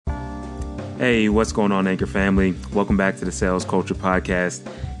Hey, what's going on, Anchor family? Welcome back to the Sales Culture Podcast,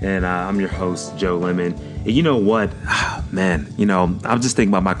 and I'm your host, Joe Lemon. And you know what, man, I was just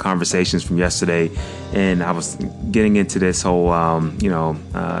thinking about my conversations from yesterday, and I was getting into this whole,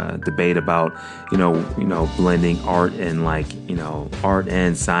 debate about, blending art and art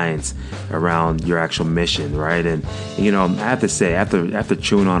and science around your actual mission, right? And I have to say, after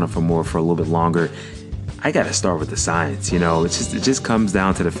chewing on it for a little bit longer, I got to start with the science. It just comes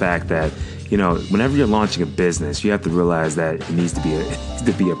down to the fact that whenever you're launching a business, you have to realize that it needs to be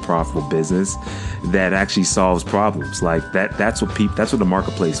a profitable business that actually solves problems. Like that. That's what the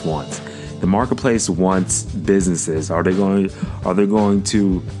marketplace wants. The marketplace wants businesses. Are they going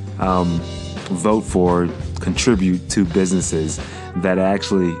to vote for, contribute to businesses that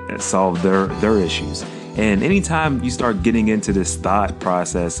actually solve their issues? And anytime you start getting into this thought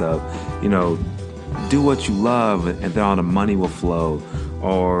process of, do what you love and then all the money will flow,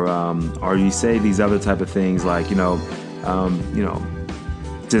 or you say these other type of things like,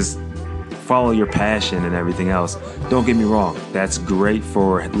 just follow your passion and everything else. Don't get me wrong. That's great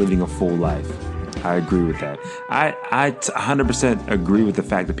for living a full life. I agree with that. I 100% agree with the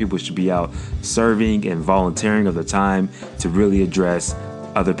fact that people should be out serving and volunteering of their time to really address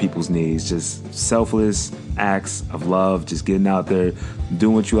other people's needs. Just selfless acts of love, just getting out there,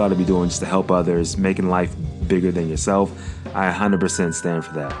 doing what you ought to be doing just to help others, making life bigger than yourself. I 100% stand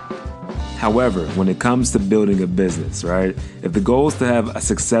for that. However, when it comes to building a business, right? If the goal is to have a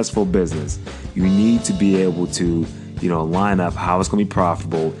successful business, you need to be able to, line up how it's going to be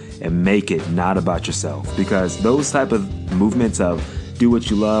profitable and make it not about yourself. Because those type of movements of do what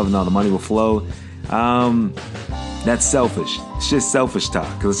you love and all the money will flow, that's selfish. It's just selfish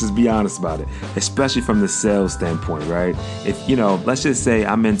talk. Let's just be honest about it, especially from the sales standpoint, right? If, let's just say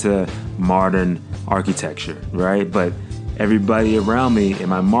I'm into modern architecture, right? But everybody around me in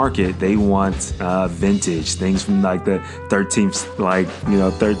my market, they want vintage things from like the 13th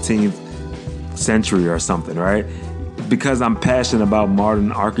century or something, right? Because I'm passionate about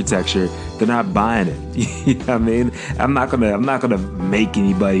modern architecture, they're not buying it. You know what I mean? I'm not gonna make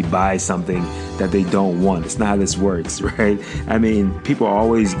anybody buy something that they don't want. It's not how this works, right? I mean, people are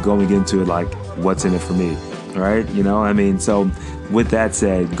always going into it like, what's in it for me, right? So with that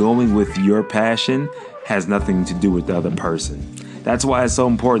said, going with your passion has nothing to do with the other person. That's why it's so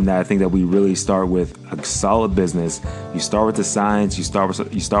important that I think that we really start with a solid business. You start with the science. You start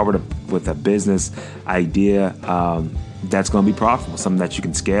with a business idea that's going to be profitable, something that you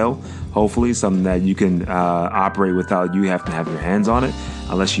can scale, hopefully, something that you can operate without you having to have your hands on it,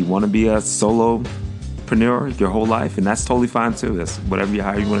 unless you want to be a solopreneur your whole life, and that's totally fine too. That's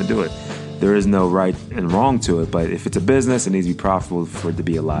how you want to do it. There is no right and wrong to it, but if it's a business, it needs to be profitable for it to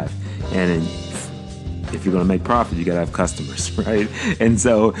be alive. And if you're going to make profit, you got to have customers, right? And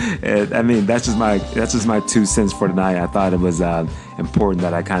so, that's just my 2 cents for tonight. I thought it was important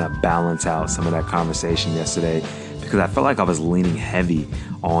that I kind of balance out some of that conversation yesterday, because I felt like I was leaning heavy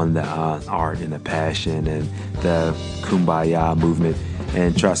on the art and the passion and the kumbaya movement.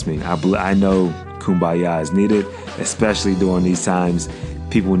 And trust me, I know kumbaya is needed, especially during these times.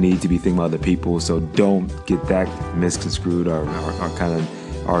 People need to be thinking about other people, so don't get that misconstrued or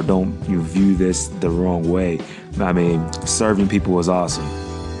don't you view this the wrong way. I mean, serving people is awesome.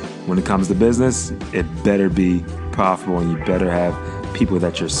 When it comes to business, it better be profitable, and you better have people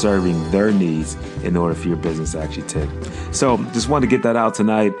that you're serving their needs in order for your business to actually tick. So just wanted to get that out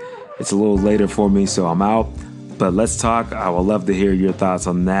tonight. It's a little later for me, so I'm out. But let's talk. I would love to hear your thoughts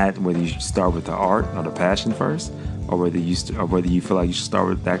on that, whether you should start with the art or the passion first, or whether you feel like you should start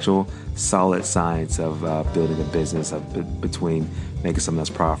with the actual solid science of building a business between making something that's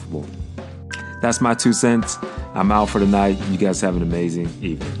profitable. That's my 2 cents. I'm out for the night. You guys have an amazing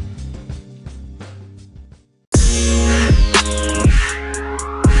evening.